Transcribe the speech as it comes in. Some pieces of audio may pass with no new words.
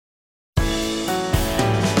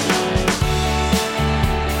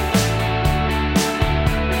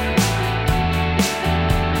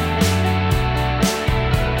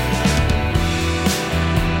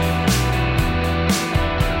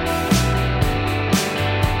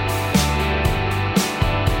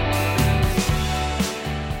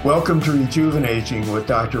Welcome to Rejuvenating with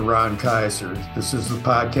Dr. Ron Kaiser. This is the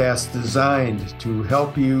podcast designed to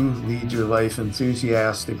help you lead your life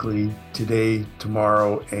enthusiastically today,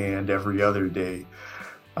 tomorrow, and every other day.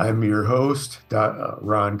 I'm your host,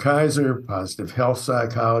 Ron Kaiser, positive health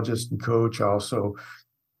psychologist and coach, also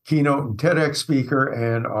keynote and TEDx speaker,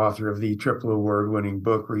 and author of the triple award-winning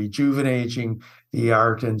book, Rejuvenating: The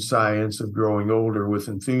Art and Science of Growing Older with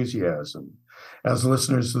Enthusiasm. As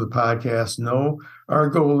listeners to the podcast know, our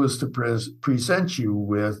goal is to present you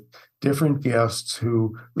with different guests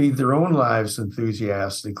who lead their own lives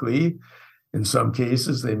enthusiastically. In some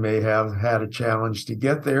cases, they may have had a challenge to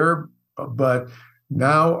get there, but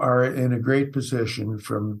now are in a great position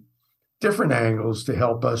from different angles to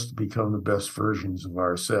help us to become the best versions of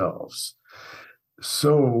ourselves.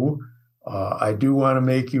 So, I do want to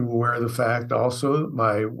make you aware of the fact also that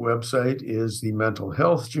my website is the Mental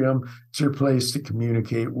Health Gym. It's your place to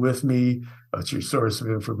communicate with me. It's your source of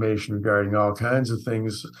information regarding all kinds of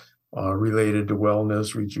things related to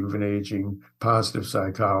wellness, rejuvenating, positive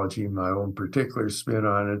psychology, my own particular spin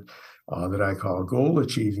on it that I call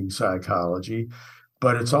goal-achieving psychology.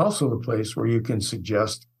 But it's also the place where you can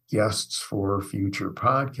suggest guests for future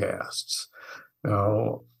podcasts.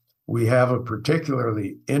 Now, we have a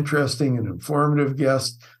particularly interesting and informative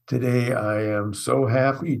guest today. I am so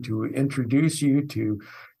happy to introduce you to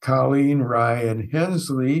Colleen Ryan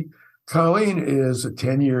Hensley. Colleen is a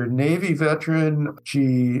 10-year Navy veteran.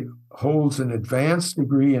 She holds an advanced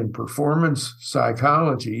degree in performance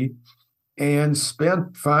psychology and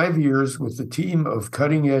spent 5 years with a team of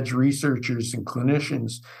cutting-edge researchers and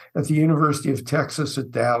clinicians at the University of Texas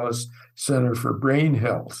at Dallas Center for Brain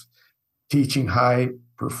Health, teaching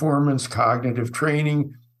high-performance cognitive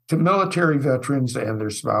training to military veterans and their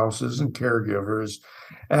spouses and caregivers,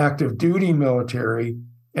 active duty military,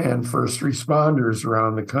 and first responders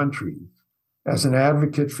around the country. As an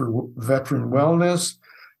advocate for veteran wellness,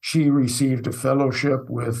 she received a fellowship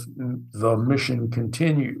with The Mission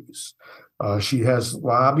Continues. She has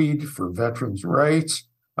lobbied for veterans' rights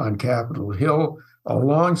on Capitol Hill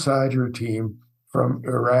alongside her team from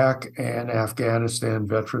Iraq and Afghanistan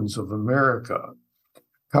Veterans of America.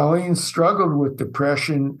 Colleen struggled with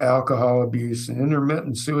depression, alcohol abuse, and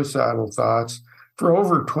intermittent suicidal thoughts for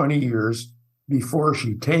over 20 years before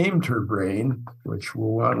she tamed her brain, which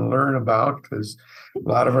we'll want to learn about because a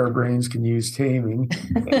lot of our brains can use taming,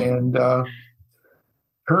 and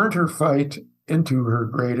turned her fight into her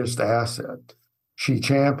greatest asset. She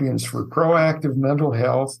champions for proactive mental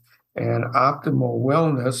health and optimal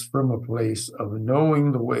wellness from a place of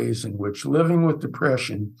knowing the ways in which living with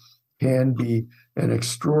depression can be an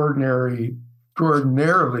extraordinarily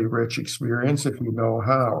rich experience if you know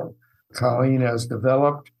how. Colleen has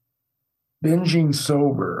developed Binging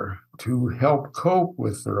Sober to help cope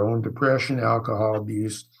with their own depression, alcohol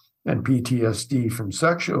abuse, and PTSD from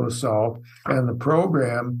sexual assault. And the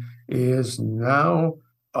program is now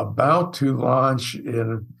about to launch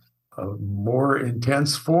in a more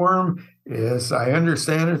intense form. As I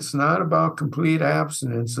understand, it's not about complete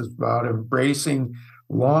abstinence. It's about embracing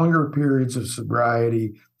longer periods of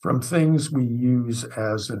sobriety from things we use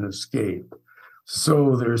as an escape.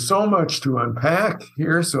 So there's so much to unpack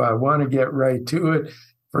here, so I want to get right to it.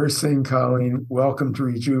 First thing, Colleen, welcome to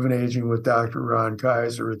Rejuvenating with Dr. Ron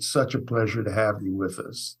Kaiser. It's such a pleasure to have you with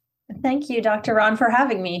us. Thank you, Dr. Ron, for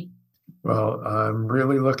having me. Well, I'm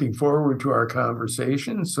really looking forward to our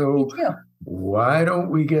conversation. So why don't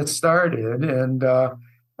we get started? And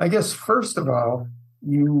I guess, first of all,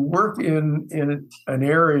 you work in an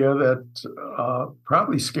area that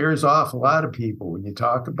probably scares off a lot of people when you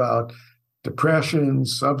talk about depression,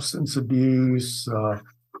 substance abuse. And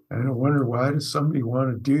I wonder, why does somebody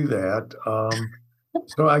want to do that?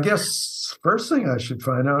 So I guess first thing I should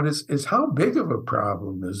find out is how big of a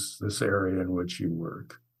problem is this area in which you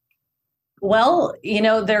work? Well,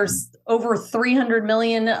 there's over 300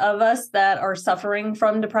 million of us that are suffering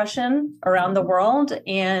from depression around the world.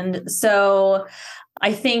 And so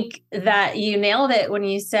I think that you nailed it when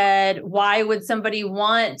you said, why would somebody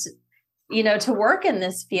want, to work in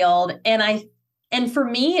this field? And for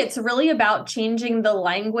me, it's really about changing the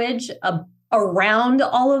language around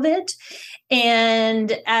all of it.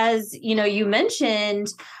 And as you mentioned,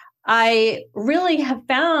 I really have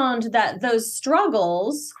found that those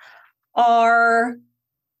struggles are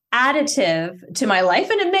additive to my life.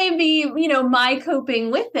 And it may be, my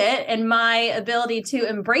coping with it and my ability to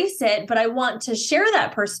embrace it, but I want to share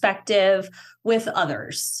that perspective with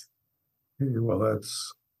others. Well,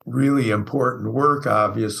 that's really important work,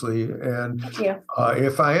 obviously. And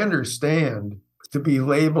if I understand, to be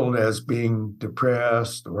labeled as being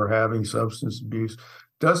depressed or having substance abuse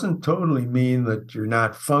doesn't totally mean that you're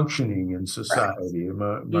not functioning in society. Am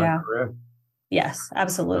I correct? Yes,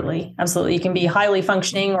 absolutely. Absolutely. You can be highly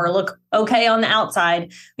functioning or look okay on the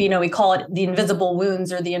outside. We call it the invisible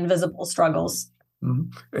wounds or the invisible struggles.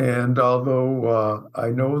 Mm-hmm. And although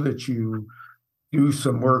I know that you do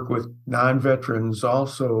some work with non-veterans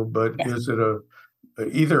also, but Yes. is it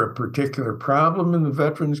either a particular problem in the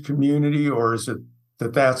veterans community, or is it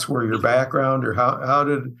that's where your background, or how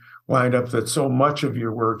did it wind up that so much of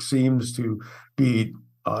your work seems to be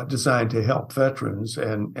designed to help veterans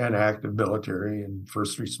and active military and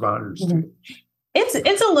first responders too? Mm-hmm.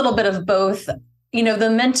 It's a little bit of both.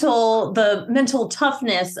 The mental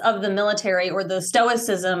toughness of the military, or the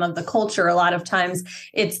stoicism of the culture. A lot of times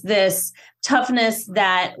it's this toughness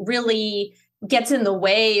that really gets in the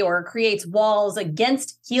way or creates walls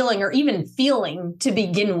against healing or even feeling to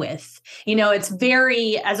begin with. It's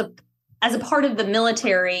very, as a part of the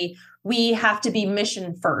military, we have to be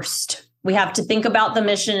mission first. We have to think about the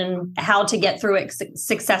mission and how to get through it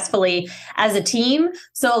successfully as a team.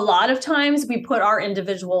 So a lot of times we put our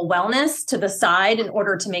individual wellness to the side in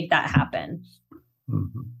order to make that happen.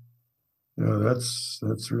 Mm-hmm. Yeah,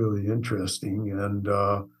 that's really interesting. And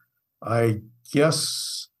I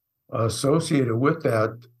guess associated with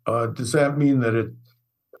that, does that mean that it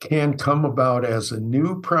can come about as a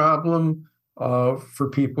new problem for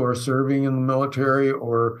people who are serving in the military,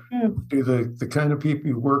 or do the kind of people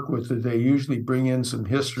you work with, do they usually bring in some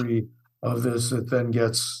history of this that then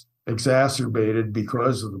gets exacerbated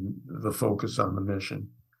because of the focus on the mission?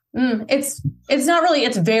 It's not really,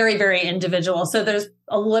 it's very, very individual. So there's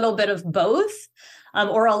a little bit of both,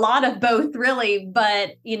 or a lot of both really.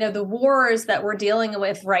 But, the wars that we're dealing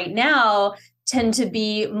with right now tend to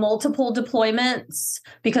be multiple deployments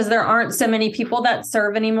because there aren't so many people that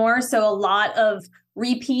serve anymore. So a lot of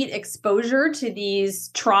repeat exposure to these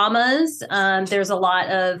traumas. There's a lot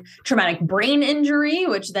of traumatic brain injury,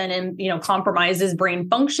 which then, compromises brain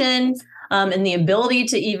function, and the ability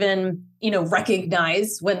to even,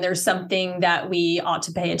 recognize when there's something that we ought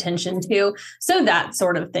to pay attention to. So that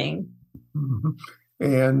sort of thing. Mm-hmm.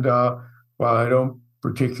 And while I don't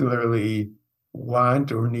particularly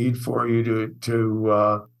want or need for you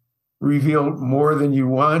to reveal more than you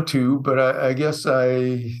want to, but I guess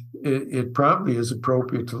it probably is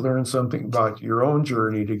appropriate to learn something about your own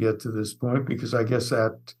journey to get to this point, because I guess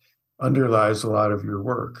that underlies a lot of your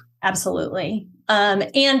work. Absolutely.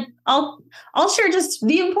 And I'll share just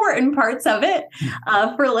the important parts of it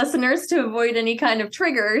for listeners to avoid any kind of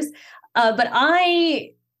triggers. But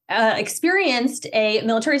I experienced a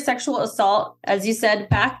military sexual assault, as you said,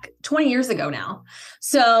 back 20 years ago now.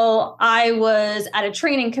 So I was at a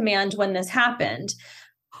training command when this happened.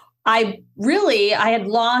 I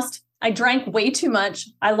drank way too much.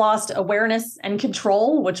 I lost awareness and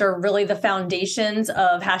control, which are really the foundations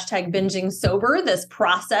of #BingingSober, this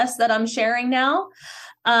process that I'm sharing now.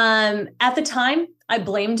 At the time, I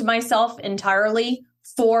blamed myself entirely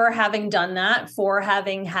for having done that, for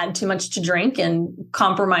having had too much to drink and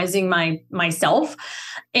compromising myself.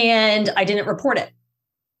 And I didn't report it.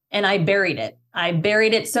 And I buried it. I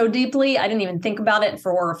buried it so deeply, I didn't even think about it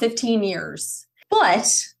for 15 years.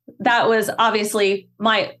 But that was obviously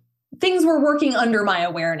things were working under my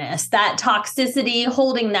awareness. That toxicity,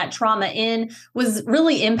 holding that trauma in, was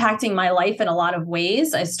really impacting my life in a lot of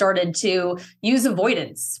ways. I started to use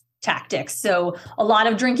avoidance tactics. So a lot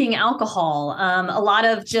of drinking alcohol, a lot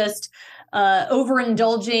of just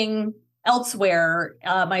overindulging elsewhere.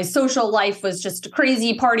 My social life was just a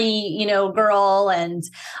crazy party, girl. And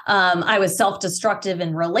I was self-destructive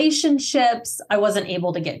in relationships. I wasn't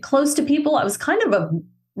able to get close to people. I was kind of a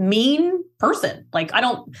mean person. Like, I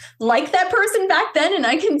don't like that person back then, and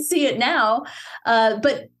I can see it now.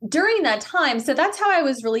 But during that time, so that's how I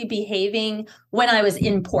was really behaving when I was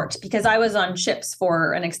in port, because I was on ships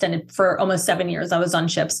for almost 7 years. I was on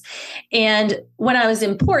ships. And when I was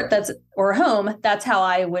in port, or home, that's how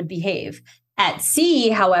I would behave. At sea,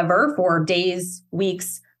 however, for days,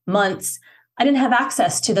 weeks, months, I didn't have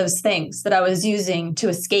access to those things that I was using to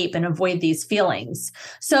escape and avoid these feelings.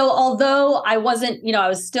 So although I wasn't,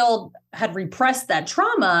 I still had repressed that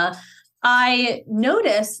trauma, I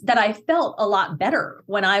noticed that I felt a lot better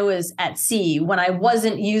when I was at sea, when I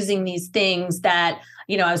wasn't using these things that,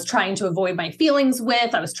 I was trying to avoid my feelings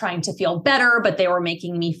with. I was trying to feel better, but they were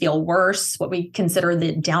making me feel worse, what we consider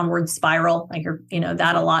the downward spiral. I hear,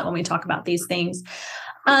 that a lot when we talk about these things.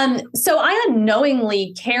 So I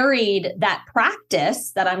unknowingly carried that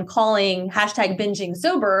practice that I'm calling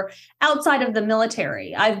 #BingingSober outside of the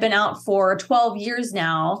military. I've been out for 12 years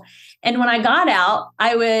now. And when I got out,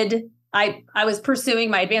 I was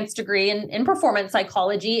pursuing my advanced degree in performance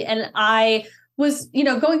psychology, and I was,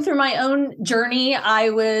 going through my own journey. I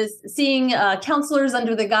was seeing counselors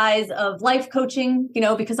under the guise of life coaching,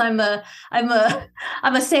 because I'm a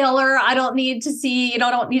sailor. I don't need to see, I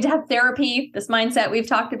don't need to have therapy. This mindset we've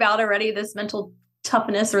talked about already, this mental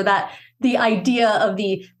toughness, or that the idea of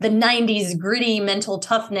the 90s gritty mental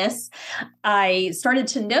toughness. I started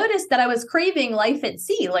to notice that I was craving life at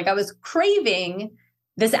sea. Like I was craving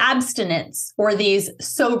this abstinence or these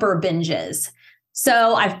sober binges.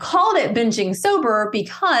 So I've called it binging sober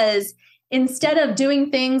because instead of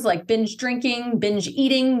doing things like binge drinking, binge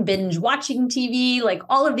eating, binge watching TV, like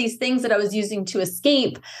all of these things that I was using to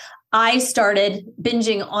escape, I started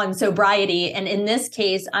binging on sobriety. And in this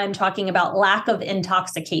case, I'm talking about lack of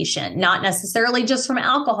intoxication, not necessarily just from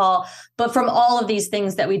alcohol, but from all of these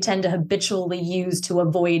things that we tend to habitually use to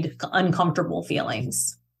avoid uncomfortable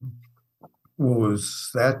feelings.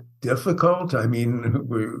 Was that difficult? I mean,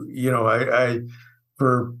 I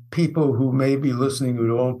for people who may be listening who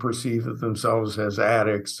don't perceive of themselves as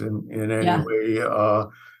addicts in any way,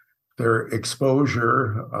 their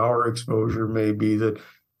exposure, our exposure may be that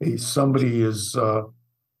somebody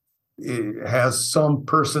has some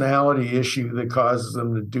personality issue that causes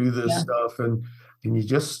them to do this stuff, and can you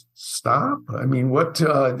just stop? I mean,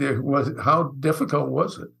 how difficult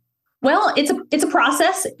was it? Well, it's a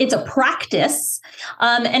process, it's a practice,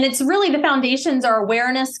 and it's really the foundations are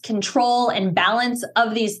awareness, control, and balance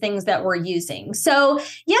of these things that we're using. So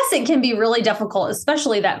yes, it can be really difficult,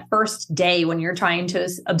 especially that first day when you're trying to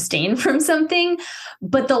abstain from something.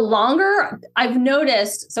 But the longer I've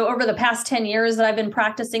noticed, so over the past 10 years that I've been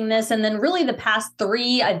practicing this, and then really the past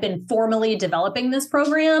 3, I've been formally developing this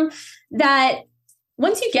program, that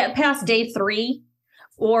once you get past day 3,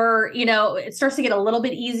 or, it starts to get a little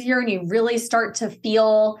bit easier and you really start to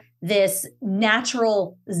feel this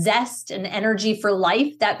natural zest and energy for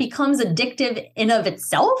life that becomes addictive in of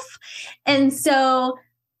itself. And so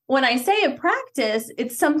when I say a practice,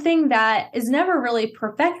 it's something that is never really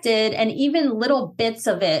perfected. And even little bits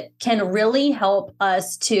of it can really help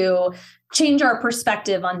us to change our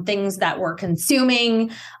perspective on things that we're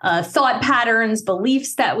consuming, thought patterns,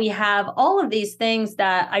 beliefs that we have, all of these things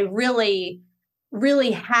that I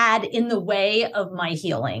really had in the way of my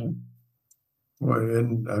healing. Well,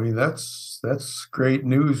 and I mean, that's great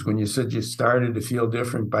news when you said you started to feel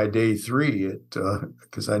different by day 3,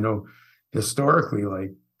 because I know historically,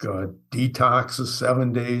 like detox is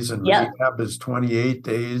 7 days and rehab is 28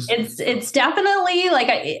 days. It's definitely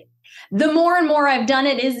like the more and more I've done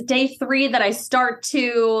it is day 3 that I start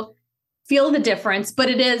to feel the difference, but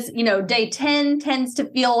it is, day 10 tends to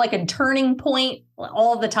feel like a turning point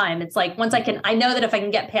all the time. It's like I know that if I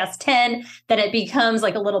can get past 10, then it becomes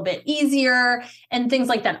like a little bit easier and things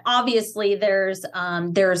like that. Obviously there's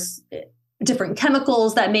different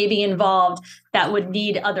chemicals that may be involved that would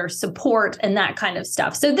need other support and that kind of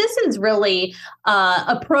stuff. So this is really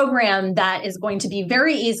a program that is going to be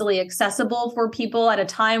very easily accessible for people at a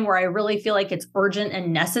time where I really feel like it's urgent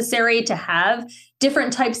and necessary to have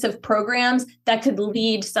different types of programs that could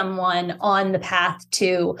lead someone on the path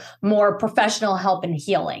to more professional help and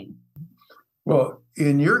healing. Well,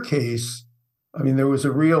 in your case, I mean, there was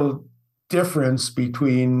a real difference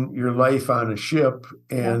between your life on a ship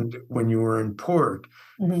and when you were in port.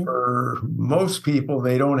 Mm-hmm. For most people,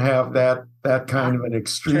 they don't have that kind of an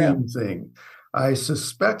extreme thing. I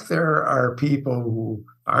suspect there are people who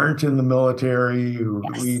aren't in the military, who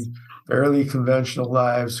lead fairly conventional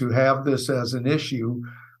lives, who have this as an issue.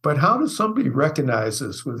 But how does somebody recognize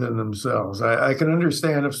this within themselves? I can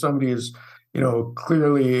understand if somebody is,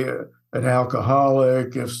 clearly an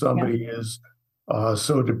alcoholic, if somebody is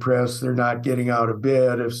so depressed they're not getting out of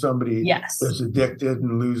bed, if somebody is addicted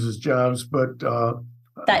and loses jobs, but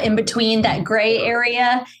that in between, that gray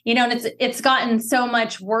area, and it's gotten so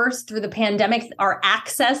much worse through the pandemic, our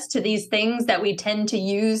access to these things that we tend to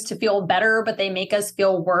use to feel better, but they make us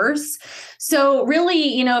feel worse. So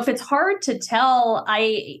really, if it's hard to tell,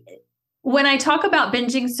 when I talk about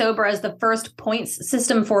binging sober as the first points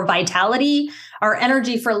system for vitality, our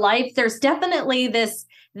energy for life, there's definitely this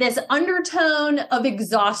undertone of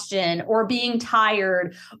exhaustion or being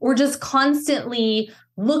tired or just constantly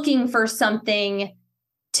looking for something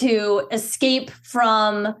to escape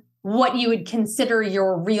from what you would consider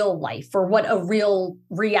your real life or what a real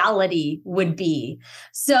reality would be.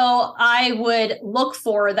 So I would look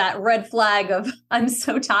for that red flag of I'm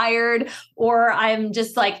so tired, or I'm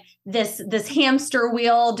just like this hamster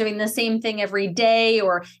wheel doing the same thing every day,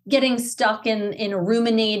 or getting stuck in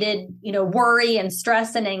ruminated, worry and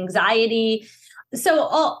stress and anxiety. So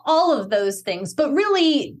all of those things, but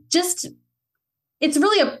really it's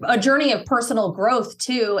really a journey of personal growth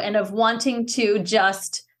too, and of wanting to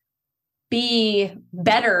just be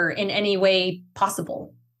better in any way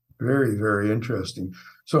possible. Very, very interesting.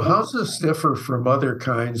 So how's this differ from other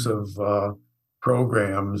kinds of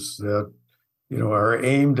programs that, are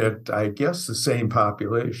aimed at, I guess, the same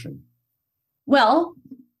population? Well,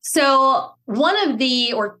 so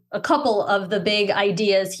or a couple of the big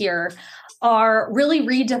ideas here are really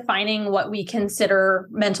redefining what we consider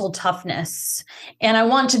mental toughness. And I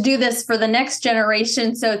want to do this for the next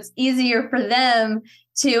generation so it's easier for them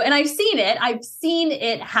to, and I've seen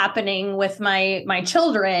it happening with my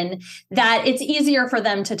children, that it's easier for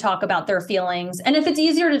them to talk about their feelings. And if it's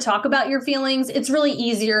easier to talk about your feelings, it's really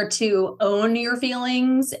easier to own your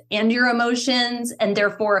feelings and your emotions and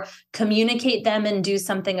therefore communicate them and do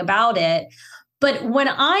something about it. But when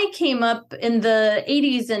I came up in the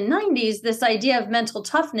 80s and 90s, this idea of mental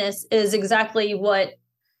toughness is exactly what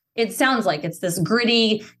it sounds like. It's this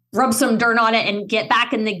gritty, rub some dirt on it and get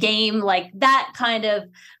back in the game, like that kind of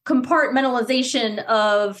compartmentalization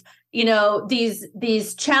of,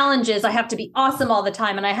 these challenges. I have to be awesome all the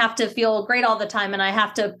time and I have to feel great all the time and I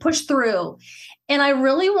have to push through. And I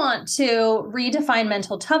really want to redefine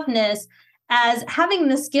mental toughness as having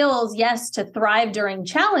the skills, yes, to thrive during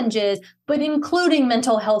challenges, but including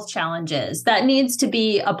mental health challenges. That needs to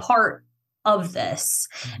be a part of this,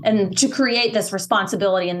 and to create this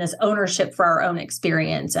responsibility and this ownership for our own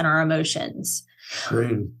experience and our emotions.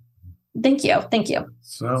 Great. Thank you. Thank you.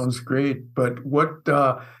 Sounds great. But what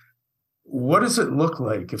does it look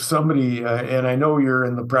like if somebody, and I know you're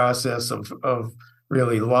in the process of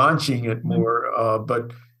really launching it more,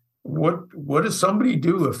 but what does somebody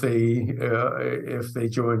do if they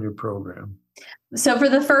join your program? So for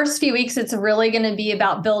the first few weeks, it's really going to be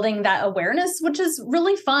about building that awareness, which is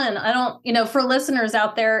really fun. For listeners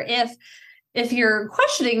out there, if you're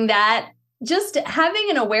questioning that, just having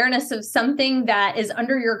an awareness of something that is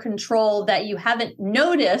under your control that you haven't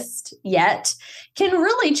noticed yet can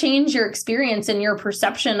really change your experience and your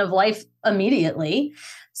perception of life immediately.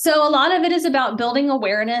 So a lot of it is about building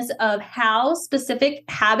awareness of how specific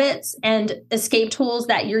habits and escape tools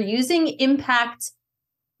that you're using impact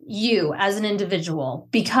you as an individual,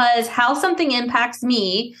 because how something impacts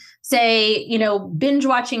me, say, binge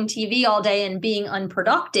watching TV all day and being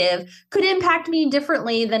unproductive, could impact me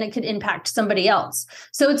differently than it could impact somebody else.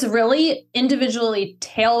 So it's really individually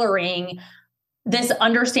tailoring this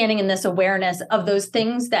understanding and this awareness of those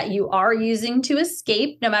things that you are using to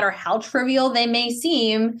escape, no matter how trivial they may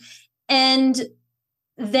seem. And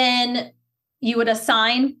then you would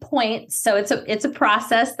assign points. So it's a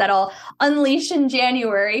process that I'll unleash in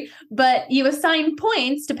January, but you assign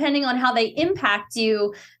points depending on how they impact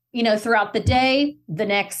you, throughout the day, the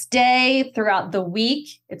next day, throughout the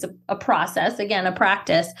week. It's a process, again, a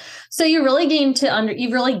practice. So you really get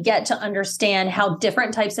to understand how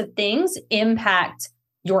different types of things impact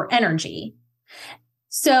your energy.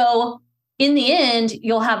 So in the end,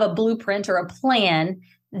 you'll have a blueprint or a plan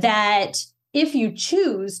that if you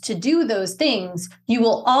choose to do those things, you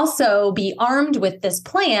will also be armed with this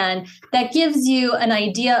plan that gives you an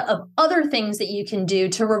idea of other things that you can do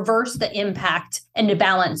to reverse the impact and to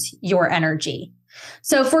balance your energy.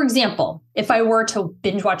 So, for example, if I were to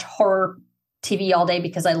binge watch horror TV all day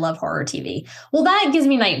because I love horror TV, well, that gives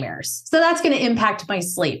me nightmares. So that's going to impact my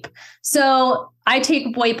sleep. So I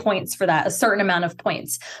take away points for that, a certain amount of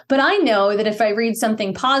points. But I know that if I read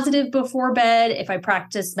something positive before bed, if I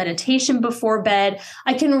practice meditation before bed,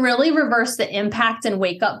 I can really reverse the impact and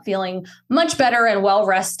wake up feeling much better and well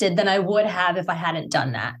rested than I would have if I hadn't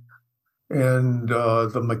done that. And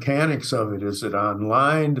the mechanics of it, is it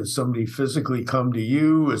online? Does somebody physically come to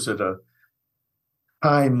you? Is it a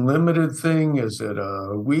time limited thing? Is it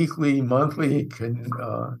a weekly, monthly?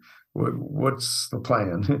 What's the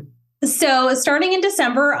plan? So starting in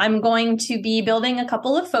December, I'm going to be building a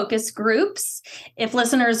couple of focus groups. If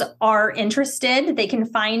listeners are interested, they can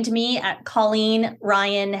find me at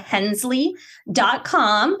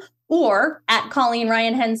ColleenRyanHensley.com or at Colleen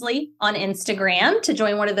Ryan Hensley on Instagram to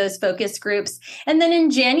join one of those focus groups. And then in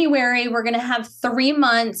January, we're going to have 3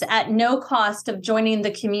 months at no cost of joining the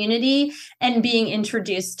community and being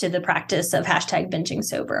introduced to the practice of #binging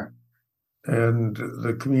sober. And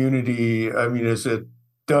the community, is it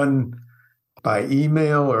done by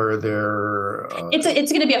email, or there?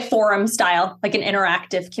 It's going to be a forum style, like an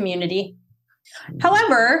interactive community.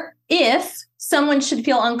 However, if someone should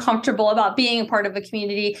feel uncomfortable about being a part of a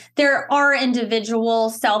community, there are individual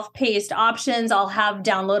self-paced options. I'll have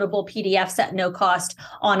downloadable PDFs at no cost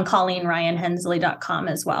on ColleenRyanHensley.com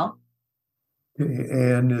as well.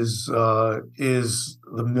 And is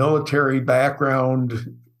the military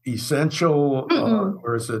background essential,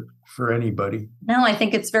 or is it for anybody? No, I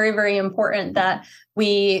think it's very, very important that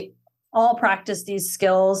we all practice these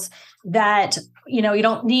skills that, you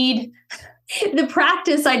don't need the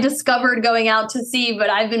practice I discovered going out to sea, but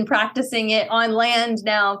I've been practicing it on land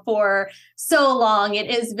now for so long. It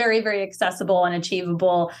is very, very accessible and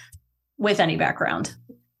achievable with any background.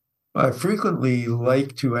 I frequently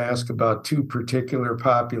like to ask about two particular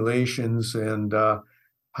populations and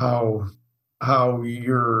how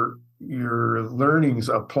your learnings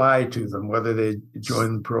apply to them, whether they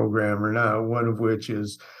join the program or not. One of which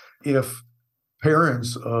is if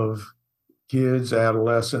parents of kids,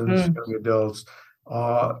 adolescents, young adults,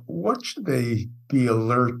 what should they be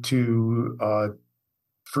alert to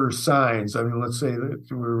for signs? I mean, let's say that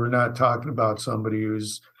we're not talking about somebody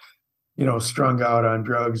who's, strung out on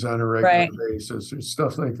drugs on a regular basis or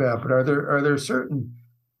stuff like that. But are there certain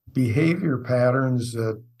behavior patterns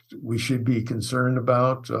that we should be concerned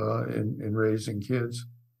about in raising kids?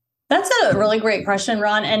 That's a really great question,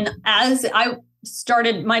 Ron. And as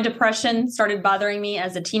my depression started bothering me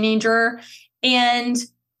as a teenager. And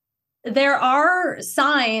there are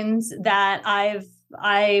signs that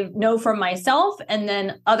I know from myself and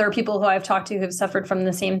then other people who I've talked to who've suffered from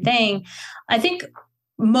the same thing. I think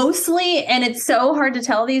mostly, and it's so hard to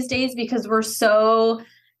tell these days because we're so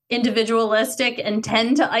individualistic and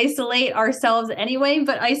tend to isolate ourselves anyway,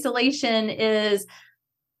 but isolation is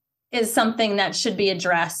something that should be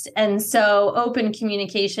addressed. And so open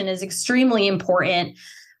communication is extremely important.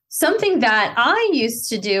 Something that I used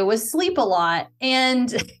to do was sleep a lot.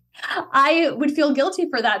 And I would feel guilty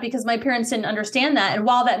for that because my parents didn't understand that. And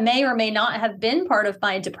while that may or may not have been part of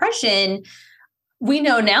my depression, we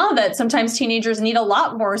know now that sometimes teenagers need a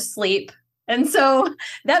lot more sleep. And so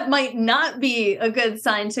that might not be a good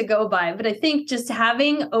sign to go by. But I think just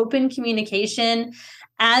having open communication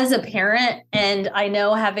as a parent, and I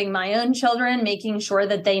know having my own children, making sure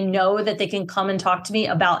that they know that they can come and talk to me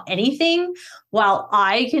about anything while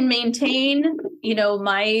I can maintain,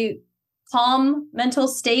 my calm mental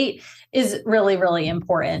state is really, really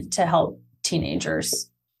important to help teenagers.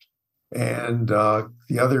 And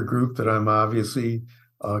the other group that I'm obviously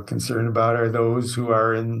concerned about are those who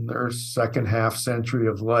are in their second half century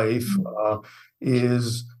of life.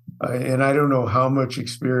 And I don't know how much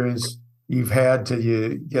experience you've had till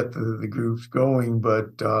you get the groups going, but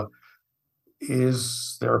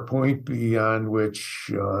is there a point beyond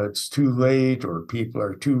which it's too late or people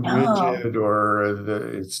are too rigid or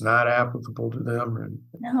it's not applicable to them?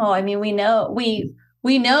 No, I mean, we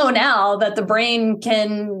know now that the brain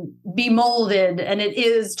can be molded and it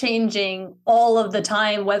is changing all of the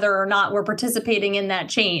time, whether or not we're participating in that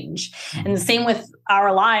change. Mm-hmm. And the same with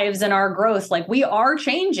our lives and our growth. Like we are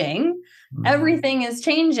changing. Mm-hmm. Everything is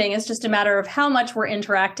changing. It's just a matter of how much we're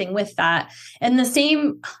interacting with that. And the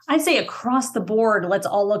same, I'd say across the board, let's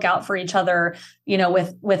all look out for each other,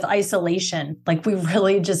 with isolation. Like we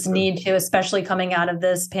really just need to, especially coming out of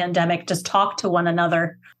this pandemic, just talk to one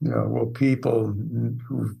another. Yeah, well, people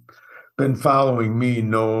who've been following me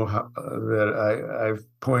know that I've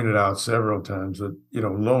pointed out several times that,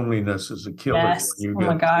 loneliness is a killer. Yes. When you get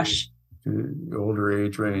my gosh. To older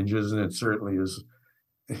age ranges, and it certainly is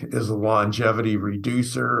a longevity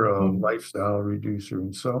reducer, a lifestyle reducer,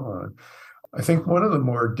 and so on. I think one of the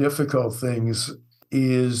more difficult things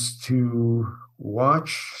is to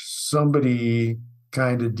watch somebody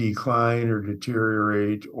kind of decline or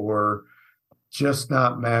deteriorate or just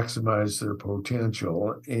not maximize their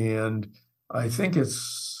potential. And I think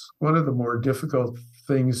it's one of the more difficult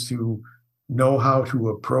things to know how to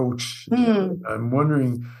approach. I'm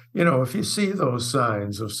wondering, if you see those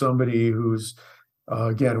signs of somebody who's,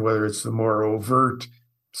 again, whether it's the more overt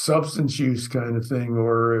substance use kind of thing,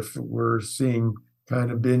 or if we're seeing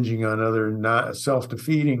kind of binging on other not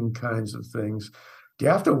self-defeating kinds of things, do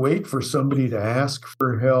you have to wait for somebody to ask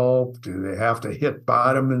for help? Do they have to hit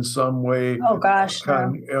bottom in some way? Oh, gosh.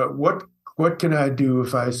 What can I do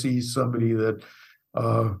if I see somebody that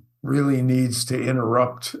really needs to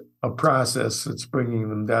interrupt a process that's bringing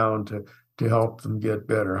them down to help them get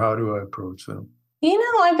better? How do I approach them?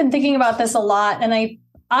 I've been thinking about this a lot, and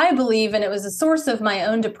I believe, and it was a source of my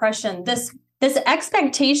own depression, this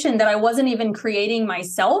expectation that I wasn't even creating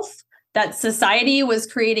myself, that society was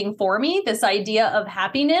creating for me, this idea of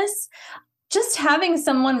happiness. Just having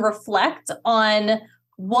someone reflect on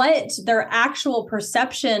what their actual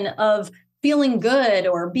perception of feeling good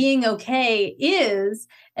or being okay is,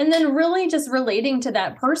 and then really just relating to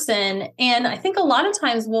that person. And I think a lot of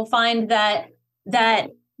times we'll find that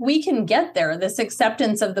we can get there, this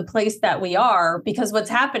acceptance of the place that we are, because what's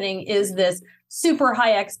happening is this super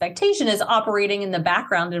high expectation is operating in the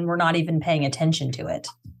background and we're not even paying attention to it.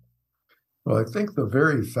 Well, I think the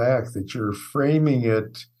very fact that you're framing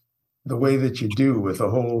it the way that you do with a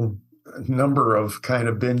whole number of kind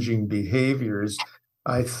of binging behaviors,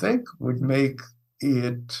 I think would make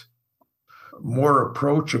it more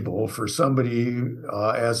approachable for somebody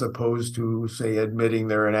as opposed to, say, admitting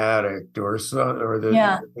they're an addict or admitting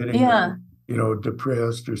they're,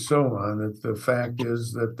 depressed or so on. That the fact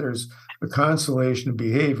is that there's a constellation of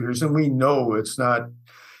behaviors, and we know it's not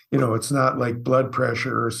like blood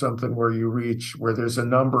pressure or something where there's a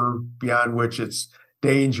number beyond which it's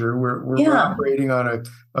danger. We're operating on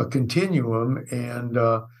a continuum, and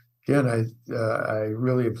again, I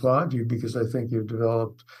really applaud you because I think you've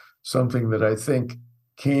developed something that I think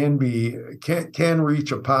can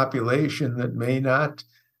reach a population that may not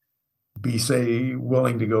be, say,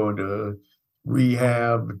 willing to go into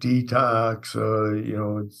rehab, detox,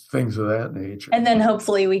 things of that nature. And then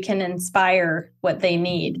hopefully we can inspire what they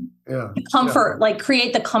need. Yeah. Comfort, like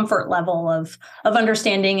create the comfort level of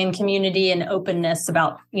understanding and community and openness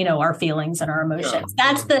about, our feelings and our emotions.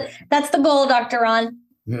 Yeah. That's the goal, Dr. Ron.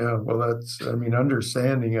 Yeah. Well,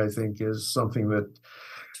 understanding, I think, is something that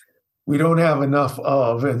we don't have enough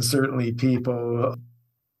of. And certainly people,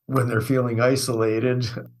 when they're feeling isolated,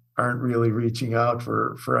 aren't really reaching out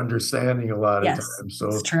for understanding a lot of times. So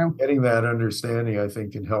it's true. Getting that understanding, I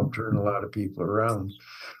think, can help turn a lot of people around.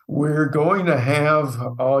 We're going to have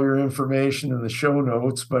all your information in the show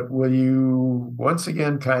notes, but will you once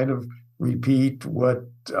again kind of repeat where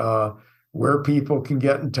people can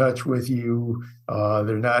get in touch with you?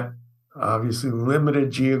 They're not obviously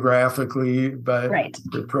limited geographically by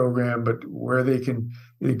the program, but where they can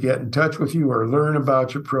get in touch with you or learn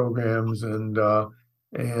about your programs. And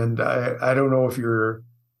I don't know if you're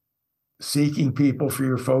seeking people for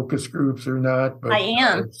your focus groups or not, but I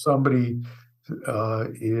am. If somebody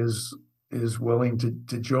is willing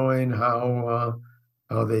to join, how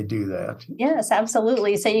they do that. Yes,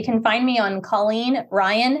 absolutely. So you can find me on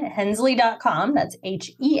ColleenRyanHensley.com. That's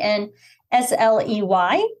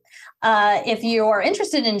HENSLEY. If you are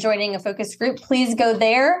interested in joining a focus group, please go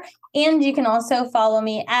there. And you can also follow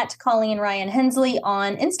me at Colleen Ryan Hensley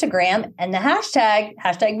on Instagram and the hashtag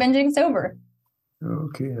Binging Sober.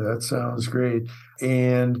 Okay, that sounds great.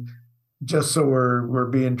 And just so we're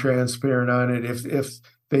being transparent on it, if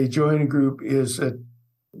they join a group, is it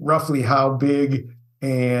roughly how big,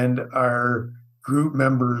 and are group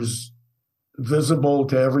members visible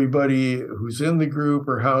to everybody who's in the group,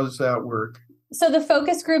 or how does that work? So the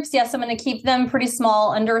focus groups, yes, I'm going to keep them pretty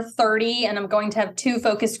small, under 30, and I'm going to have 2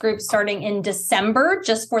 focus groups starting in December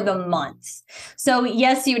just for the month. So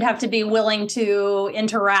yes, you would have to be willing to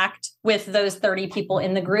interact with those 30 people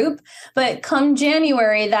in the group. But come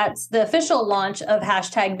January, that's the official launch of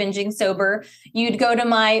hashtag Binging Sober. You'd go to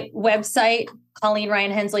my website,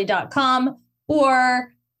 ColleenRyanHensley.com,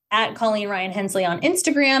 or at Colleen Ryan Hensley on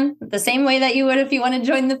Instagram, the same way that you would if you want to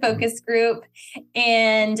join the focus group.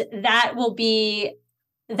 And that will be,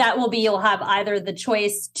 you'll have either the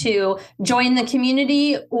choice to join the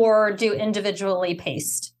community or do individually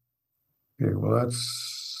paced. Okay, well, that's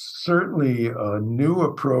certainly a new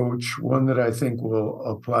approach, one that I think will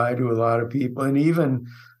apply to a lot of people, and even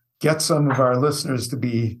get some of our listeners to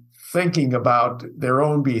be thinking about their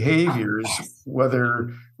own behaviors,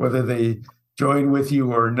 whether they join with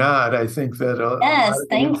you or not. I think that a lot of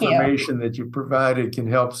the information that you provided can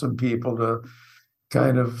help some people to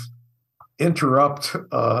kind of interrupt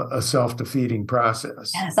a self-defeating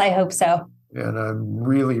process. Yes, I hope so. And I'm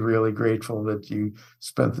really, really grateful that you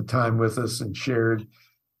spent the time with us and shared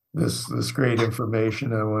this great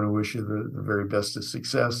information. I want to wish you the very best of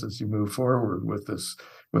success as you move forward with this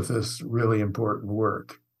really important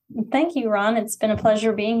work. Thank you, Ron. It's been a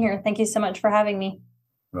pleasure being here. Thank you so much for having me.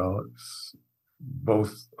 Well, it's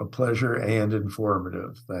both a pleasure and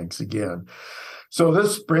informative. Thanks again. So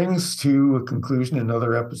this brings to a conclusion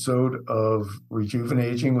another episode of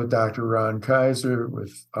Rejuvenating with Dr. Ron Kaiser,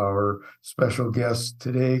 with our special guest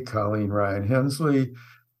today, Colleen Ryan Hensley.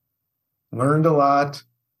 Learned a lot.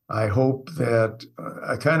 I hope that,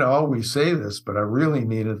 I kind of always say this, but I really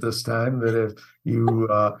mean it this time, that if you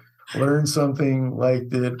learn something like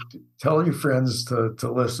that, tell your friends to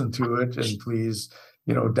listen to it, and please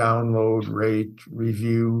download, rate,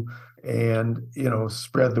 review, and,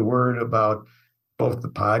 spread the word about both the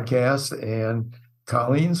podcast and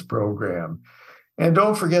Colleen's program. And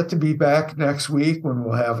don't forget to be back next week when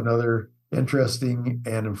we'll have another interesting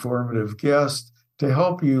and informative guest to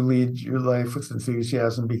help you lead your life with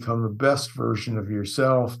enthusiasm, become the best version of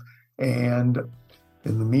yourself. And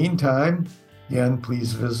in the meantime, again,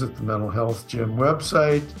 please visit the Mental Health Gym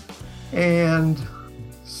website and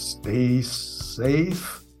stay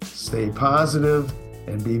safe, stay positive,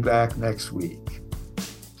 and be back next week.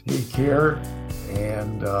 Take care,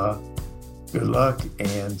 and Good luck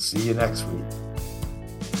and see you next week.